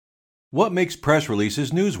What makes press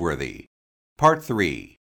releases newsworthy? Part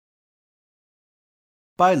 3.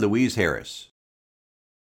 By Louise Harris.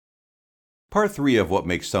 Part 3 of What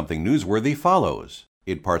Makes Something Newsworthy follows.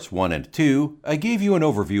 In Parts 1 and 2, I gave you an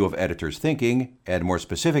overview of editors' thinking, and more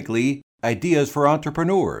specifically, ideas for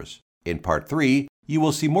entrepreneurs. In Part 3, you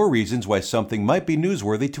will see more reasons why something might be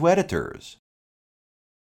newsworthy to editors.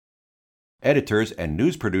 Editors and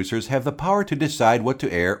news producers have the power to decide what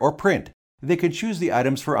to air or print. They can choose the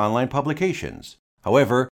items for online publications.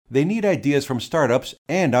 However, they need ideas from startups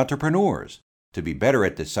and entrepreneurs. To be better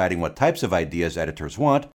at deciding what types of ideas editors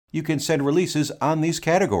want, you can send releases on these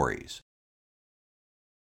categories.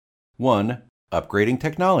 1. Upgrading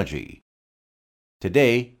technology.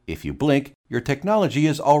 Today, if you blink, your technology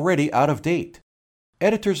is already out of date.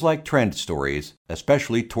 Editors like trend stories,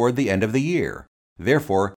 especially toward the end of the year.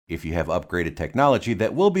 Therefore, if you have upgraded technology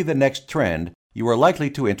that will be the next trend, you are likely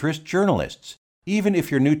to interest journalists. Even if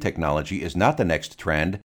your new technology is not the next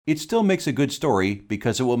trend, it still makes a good story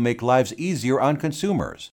because it will make lives easier on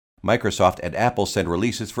consumers. Microsoft and Apple send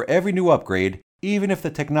releases for every new upgrade, even if the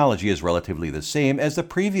technology is relatively the same as the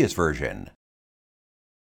previous version.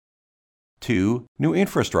 2. New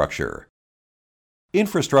infrastructure.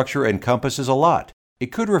 Infrastructure encompasses a lot.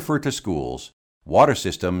 It could refer to schools, water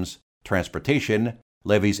systems, transportation,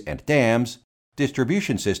 levees and dams,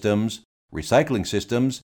 distribution systems, recycling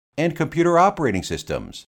systems, and computer operating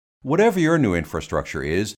systems. Whatever your new infrastructure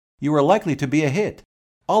is, you are likely to be a hit.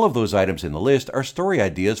 All of those items in the list are story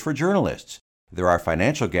ideas for journalists. There are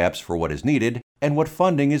financial gaps for what is needed and what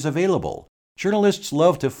funding is available. Journalists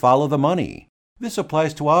love to follow the money. This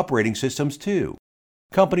applies to operating systems too.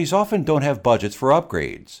 Companies often don't have budgets for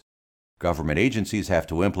upgrades. Government agencies have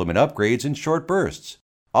to implement upgrades in short bursts.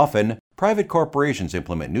 Often, private corporations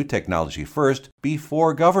implement new technology first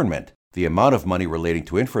before government. The amount of money relating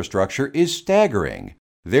to infrastructure is staggering.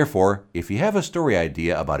 Therefore, if you have a story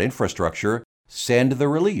idea about infrastructure, send the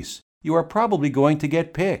release. You are probably going to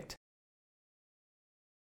get picked.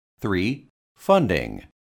 3. Funding.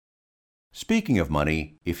 Speaking of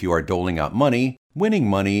money, if you are doling out money, winning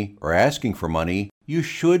money, or asking for money, you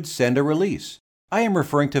should send a release. I am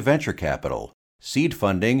referring to venture capital, seed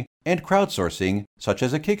funding, and crowdsourcing, such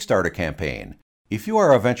as a Kickstarter campaign. If you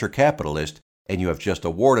are a venture capitalist and you have just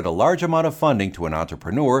awarded a large amount of funding to an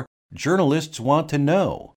entrepreneur, journalists want to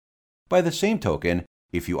know. By the same token,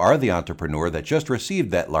 if you are the entrepreneur that just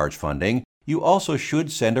received that large funding, you also should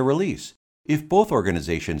send a release. If both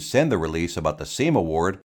organizations send the release about the same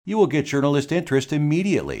award, you will get journalist interest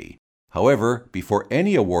immediately. However, before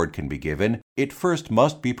any award can be given, it first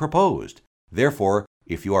must be proposed. Therefore,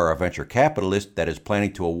 if you are a venture capitalist that is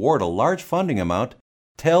planning to award a large funding amount,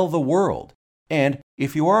 tell the world. And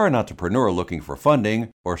if you are an entrepreneur looking for funding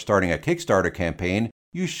or starting a Kickstarter campaign,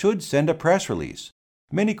 you should send a press release.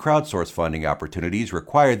 Many crowdsource funding opportunities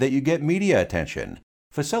require that you get media attention.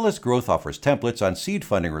 Facelis Growth offers templates on seed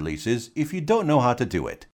funding releases if you don't know how to do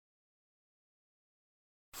it.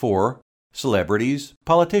 4. Celebrities,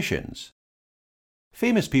 politicians.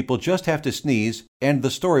 Famous people just have to sneeze and the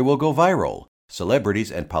story will go viral.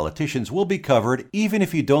 Celebrities and politicians will be covered even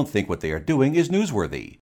if you don't think what they are doing is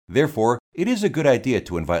newsworthy. Therefore, it is a good idea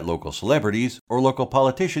to invite local celebrities or local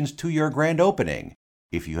politicians to your grand opening.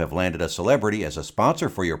 If you have landed a celebrity as a sponsor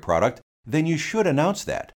for your product, then you should announce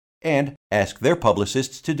that, and ask their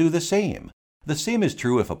publicists to do the same. The same is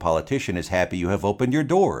true if a politician is happy you have opened your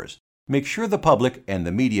doors. Make sure the public and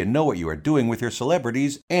the media know what you are doing with your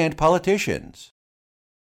celebrities and politicians.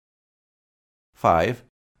 5.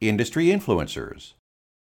 Industry influencers.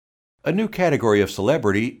 A new category of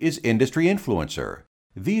celebrity is industry influencer.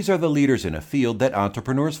 These are the leaders in a field that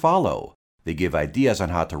entrepreneurs follow. They give ideas on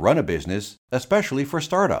how to run a business, especially for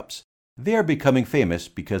startups. They are becoming famous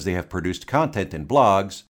because they have produced content in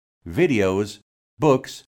blogs, videos,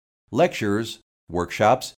 books, lectures,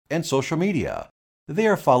 workshops, and social media. They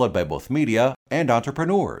are followed by both media and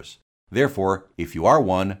entrepreneurs. Therefore, if you are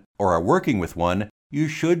one or are working with one, you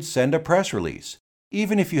should send a press release.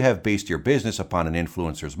 Even if you have based your business upon an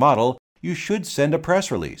influencer's model, you should send a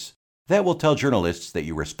press release. That will tell journalists that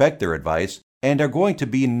you respect their advice and are going to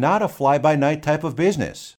be not a fly-by-night type of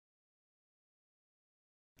business.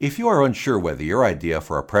 If you are unsure whether your idea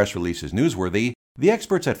for a press release is newsworthy, the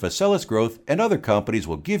experts at Facelis Growth and other companies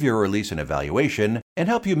will give your release an evaluation and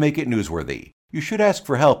help you make it newsworthy. You should ask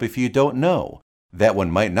for help if you don't know. That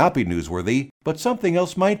one might not be newsworthy, but something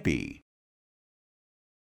else might be.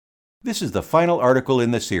 This is the final article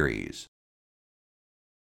in the series.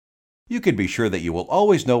 You can be sure that you will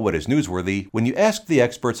always know what is newsworthy when you ask the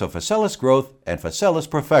experts of Facelis Growth and Facelis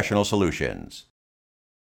Professional Solutions.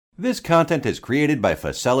 This content is created by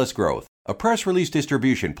Facelis Growth. a press release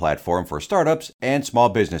distribution platform for startups and small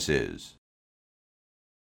businesses.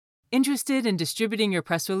 Interested in distributing your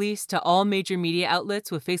press release to all major media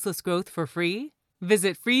outlets with Faceless Growth for free?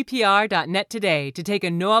 Visit freepr.net today to take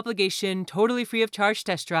a no-obligation, totally free of charge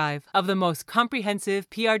test drive of the most comprehensive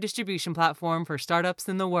PR distribution platform for startups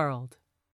in the world.